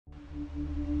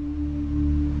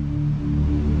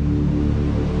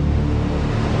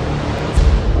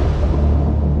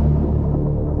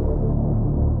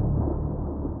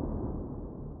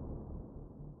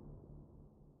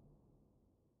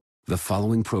The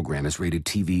following program is rated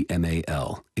TV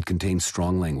MAL. It contains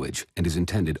strong language and is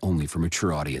intended only for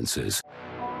mature audiences.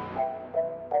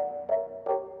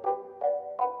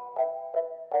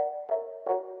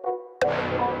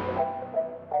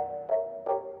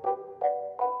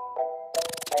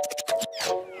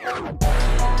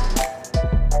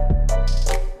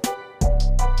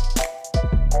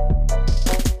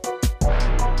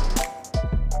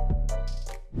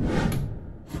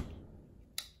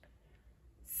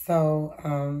 So,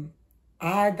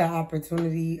 I had the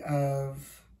opportunity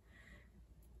of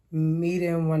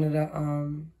meeting one of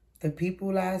the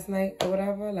people last night or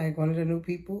whatever, like one of the new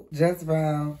people. Just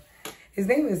his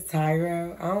name is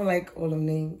Tyrell. I don't like all them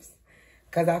names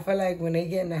because I feel like when they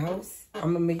get in the house,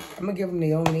 I'm gonna give them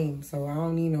their own name, so I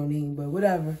don't need no name. But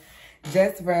whatever.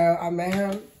 Just I met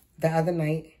him the other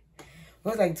night. It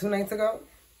was like 2 nights ago.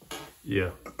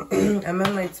 Yeah. I met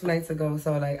him like 2 nights ago.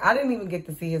 So like I didn't even get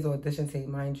to see his audition tape,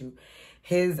 mind you.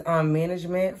 His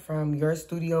management from Your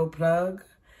Studio Plug,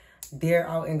 they're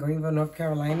out in Greenville, North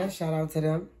Carolina. Shout out to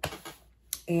them.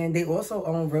 And they also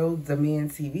own Real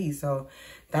Demand TV. So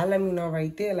that let me know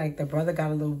right there, like the brother got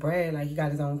a little bread, like he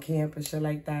got his own camp and shit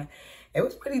like that. It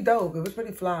was pretty dope. It was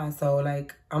pretty fly. So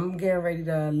like I'm getting ready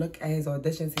to look at his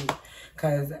audition tape.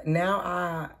 Cause now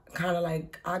I kind of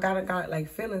like, I got like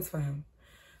feelings for him.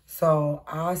 So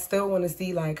I still want to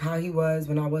see like how he was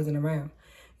when I wasn't around.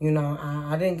 You know,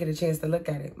 I didn't get a chance to look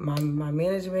at it. My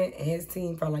management and his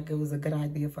team felt like it was a good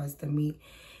idea for us to meet.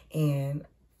 And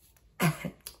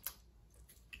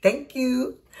thank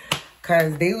you.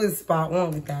 Because they was spot on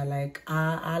with that. Like,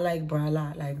 I like bro a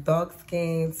lot. Like, dark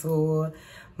skin, tall,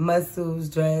 muscles,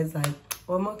 dreads. Like,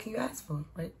 what more can you ask for,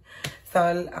 right?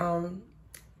 So,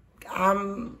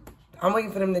 I'm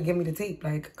waiting for them to give me the tape.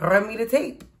 Like, run me the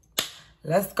tape.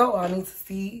 Let's go. I want to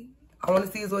see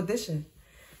his audition.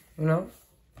 You know?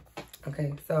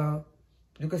 Okay, so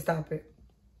you can stop it.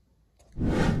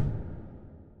 I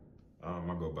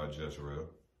go by Jezreel.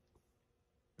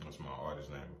 That's my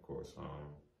artist name, of course.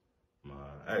 My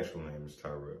actual name is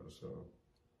Tyrell, so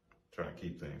trying to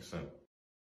keep things simple.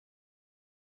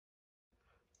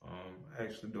 I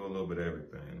actually do a little bit of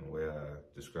everything. The way I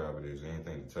describe it is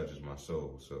anything that touches my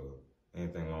soul. So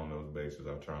anything along those bases,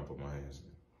 I try and put my hands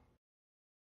in.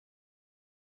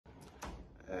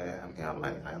 I mean,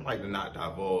 I like to not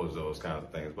divulge those kinds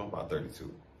of things, but I'm about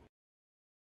 32.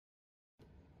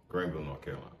 Greenville, North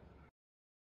Carolina.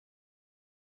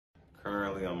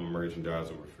 Currently, I'm a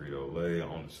merchandiser with Frito-Lay.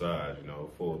 On the side, you know,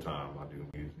 full-time, I do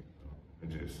music. It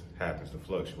just happens to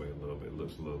fluctuate a little bit. It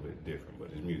looks a little bit different,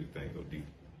 but this music thing go deep.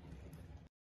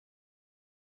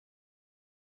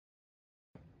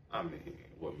 I mean,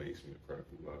 what makes me a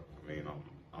perfect lover? I mean,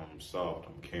 I'm soft,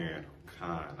 I'm caring, I'm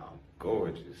kind, I'm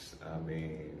gorgeous. I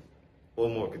mean,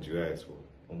 what more could you ask for?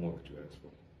 What more could you ask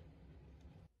for?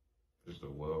 Just a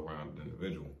well-rounded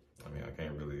individual. I mean, I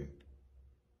can't really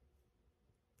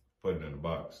put it in a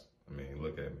box. I mean,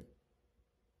 look at me.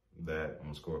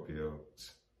 I'm a Scorpio.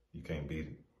 You can't beat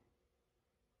it.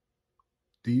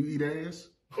 Do you eat ass?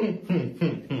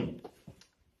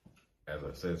 As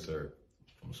I said, sir,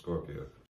 I'm a Scorpio.